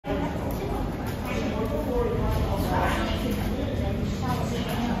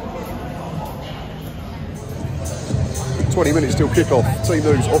20 minutes till kick-off. Team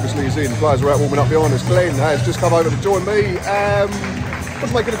news obviously is in. Players are out warming up behind us. Glenn has just come over to join me.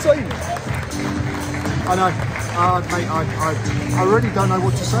 What's making the team? I know, mate, I really don't know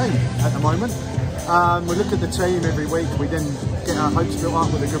what to say at the moment. We look at the team every week, we then get our hopes built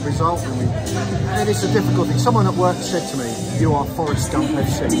up with a good result, and it's a difficult thing. Someone at work said to me, you are Forest Gump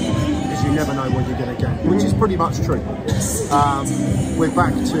FC, because you never know what you're going to get, which is pretty much true. We're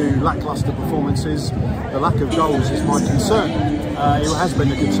back to lacklustre performances. The lack of goals is my concern. It has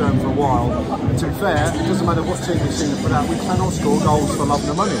been a concern for a while, and to be fair, it doesn't matter what team we seem to put out, we cannot score goals for love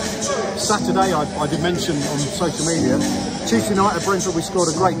nor money. Saturday, I did mention on social media, Tuesday night at Brentford we scored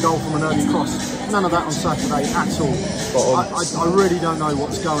a great goal from an early cross. None of that on Saturday at all. I really don't know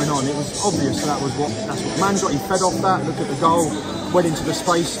what's going on. It was obvious that's what Man got. He fed off that. Look at the goal, went into the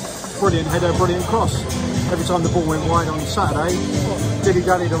space. Brilliant header, brilliant cross. Every time the ball went wide on Saturday,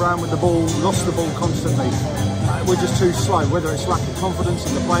 dilly-dallied around with the ball, lost the ball constantly. We're just too slow. Whether it's lack of confidence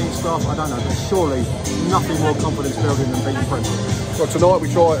in the playing staff, I don't know. But surely nothing more confidence building than beating Brentford. Well, tonight we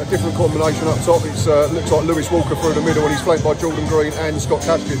try a different combination up top. It looks like Lewis Walker through the middle, and he's flanked by Jordan Green and Scott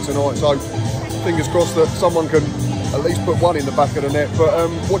Cashkit tonight. So fingers crossed that someone can at least put one in the back of the net. But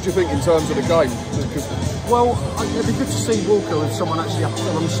what do you think in terms of the game? Well, it'd be good to see Walker with someone actually up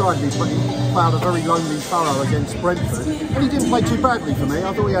alongside me, but he found a very lonely furrow against Brentford. And he didn't play too badly for me.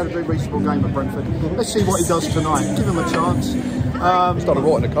 I thought he had a very reasonable game at Brentford. Let's see what he does tonight. Give him a chance. He's done it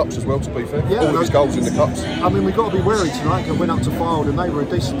right in the cups as well, to be fair. Yeah, all of his goals in the cups. I mean, we've got to be wary tonight, because we went up to Fylde and they were a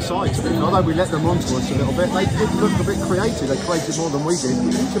decent side to me. Although we let them onto us a little bit, they did look a bit creative. They created more than we did.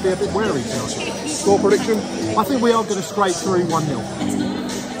 We need to be a bit wary tonight. Score prediction? I think we are going to scrape through 1-0.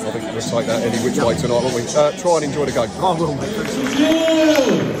 I think we'll take that any which way tonight, won't we? Try and enjoy the game. I will, mate.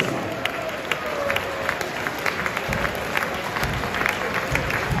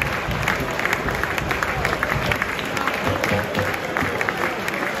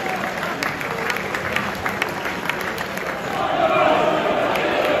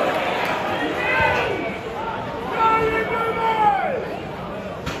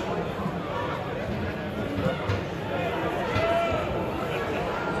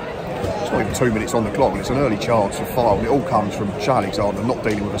 Not even 2 minutes on the clock, and it's an early chance for Fylde, and it all comes from Charlie Alexander not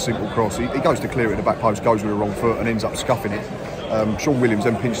dealing with a simple cross. He goes to clear it in the back post, goes with the wrong foot and ends up scuffing it. Sean Williams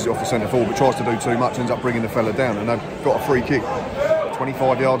then pinches it off the centre forward, but tries to do too much, ends up bringing the fella down, and they've got a free kick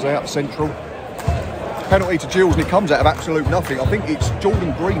 25 yards out, central. Penalty to Gills, and it comes out of absolute nothing. I think it's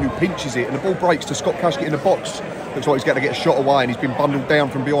Jordan Green who pinches it, and the ball breaks to Scott Cashkit in the box. Looks like he's going to get a shot away, and he's been bundled down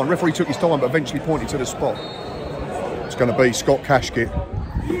from behind. Referee took his time, but eventually pointed to the spot. It's going to be Scott Cashkit.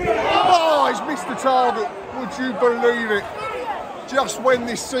 Oh, he's missed the target. Would you believe it? Just when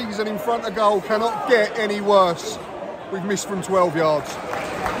this season in front of goal cannot get any worse. We've missed from 12 yards.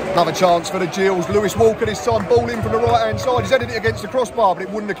 Another chance for the Gills. Lewis Walker this time, ball in from the right-hand side. He's headed it against the crossbar, but it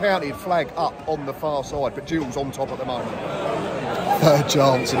wouldn't have counted. Flag up on the far side, but Gills on top at the moment. Third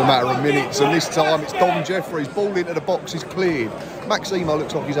chance in a matter of minutes, and this time it's Dom Jeffries. Ball into the box is cleared. Max Emo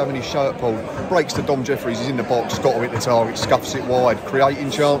looks like he's having his shirt pulled. Breaks to Dom Jeffries, he's in the box, got to hit the target, scuffs it wide, creating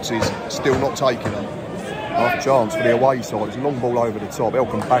chances, still not taking them. Half chance for the away side. It's a long ball over the top.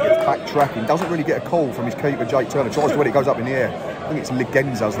 Elkin Baggett's backtracking. Doesn't really get a call from his keeper, Jake Turner. Tries to win it, goes up in the air. I think it's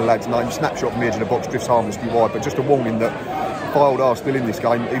Legenza's the lad's name. Snapshot from the edge of the box, drifts harmlessly wide. But just a warning that Fylde are still in this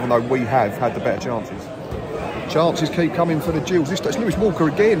game, even though we have had the better chances. Chances keep coming for the Gills. It's Lewis Walker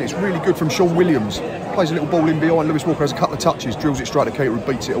again. It's really good from Sean Williams. Plays a little ball in behind. Lewis Walker has a couple of touches, drills it straight to keeper and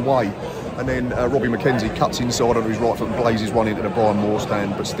beats it away. And then Robbie McKenzie cuts inside onto his right foot and blazes one into the Brian Moore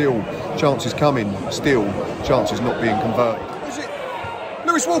stand. But still, chances coming. Still, chances not being converted. Is it?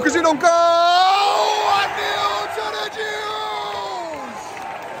 Lewis Walker's in on goal! 1-0 to the Gills!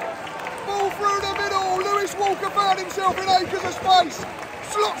 Ball through the middle. Lewis Walker found himself in acres of space.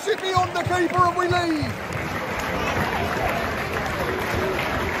 Slots it beyond the keeper and we lead.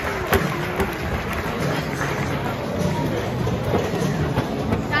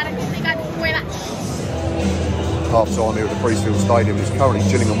 Half time here at the Priestfield Stadium. It's currently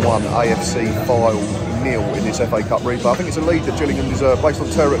Gillingham 1, AFC Fylde 0 in this FA Cup replay. I think it's a lead that Gillingham deserve based on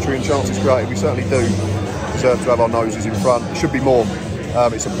territory and chances created. We certainly do deserve to have our noses in front. It should be more.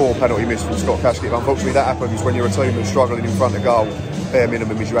 It's a poor penalty miss from Scott Cashkit. Unfortunately, that happens when you're a team that's struggling in front of goal. Bare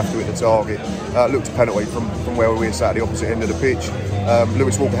minimum is you have to hit the target. Looked a penalty from where we were sat at the opposite end of the pitch.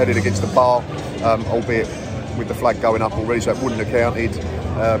 Lewis Walker headed against the bar, albeit with the flag going up already, so it wouldn't have counted.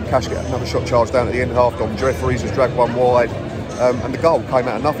 Cashkit, another shot charged down at the end half. Dom Jeffries has dragged one wide, and the goal came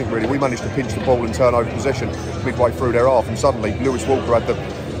out of nothing really. We managed to pinch the ball and turn over possession midway through their half, and suddenly Lewis Walker had the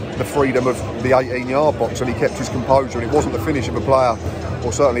freedom of the 18-yard box, and he kept his composure, and it wasn't the finish of a player,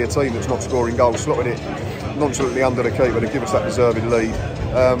 or certainly a team that's not scoring goals. Slotted it nonchalantly under the keeper to give us that deserved lead.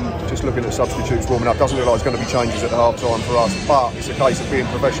 Just looking at substitutes warming up, doesn't look like there's going to be changes at the half time for us, but it's a case of being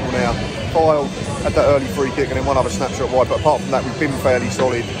professional now. Fylde had that early free kick and then one other snapshot wide, but apart from that we've been fairly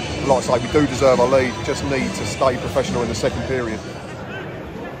solid. Like I say, we do deserve our lead, we just need to stay professional in the second period.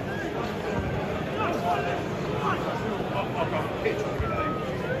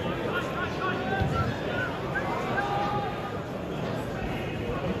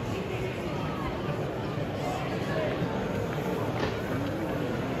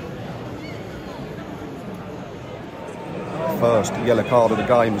 First yellow card of the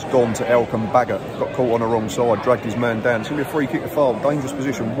game has gone to Elkan Bagger. Got caught on the wrong side, dragged his man down. It's going to be a free kick to Fylde. Dangerous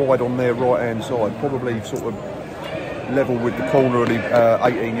position, wide on their right-hand side. Probably sort of level with the corner of the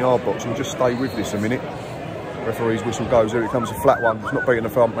 18-yard box. We'll just stay with this a minute. Referee's whistle goes. Here it comes, a flat one. It's not beating the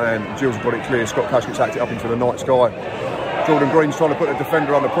front man. Gills got it clear. Scott Cashkett's hacked it up into the night sky. Jordan Green's trying to put the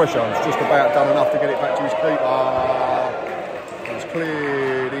defender under pressure. It's just about done enough to get it back to his keeper. It's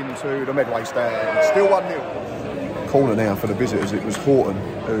cleared into the Medway stand. Still 1-0. Corner now for the visitors. It was Horton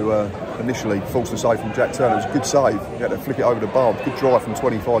who initially forced the save from Jack Turner. It was a good save. He had to flick it over the bar. Good drive from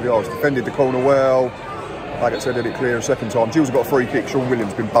 25 yards. Defended the corner well. Like I said, did it clear a second time. Gills got a free kick. Sean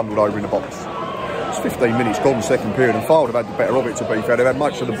Williams been bundled over in the box. It's 15 minutes gone second period and Fylde have had the better of it, to be fair. They've had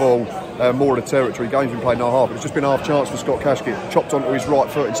much of the ball, more of the territory. Game's been played in our half. It's just been a half chance for Scott Cashkett. Chopped onto his right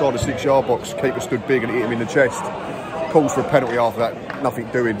foot inside the 6-yard box. Keeper stood big and hit him in the chest. Calls for a penalty after that, nothing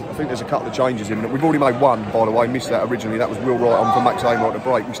doing. I think there's a couple of changes in. We've already made one, by the way, missed that originally. That was Will Wright on for Max Amer at the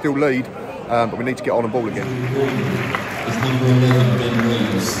break. We still lead, but we need to get on the ball again. It's number 11, Ben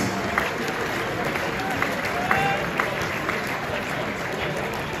Reeves.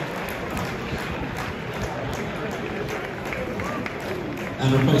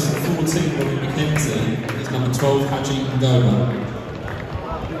 And replacing 14, Robin McKenzie, is number 12, Haji Ndoma.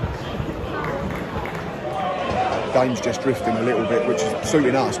 Game's just drifting a little bit, which is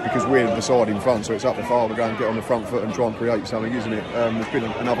suiting us because we're the side in front, so it's up to Fylde to go and get on the front foot and try and create something, isn't it? There's been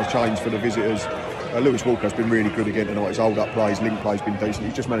another change for the visitors. Lewis Walker's been really good again tonight. His hold-up plays, link play's been decent.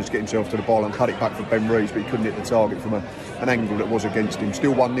 He's just managed to get himself to the ball and cut it back for Ben Reeves, but he couldn't hit the target from an angle that was against him.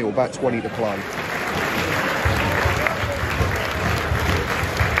 Still 1-0, about 20 to play.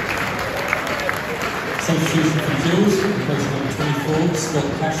 Substitution for Gills, replacing number 24, Scott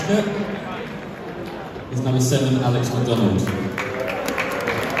Cashkett, is number 7, Alex McDonald.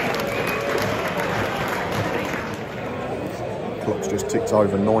 Clock's just ticked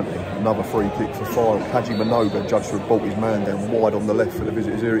over 90. Another free kick for Fylde. Haji Manoga judged to have brought his man down wide on the left for the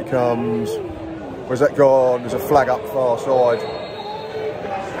visitors. Here it comes. Where's that gone? There's a flag up far side.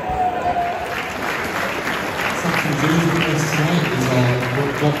 Something Gills requests tonight is our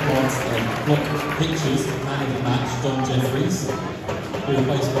block pictures man of the match, Don Jeffries, who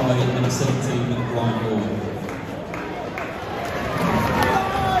replaced by number 17, Ryan Gordon.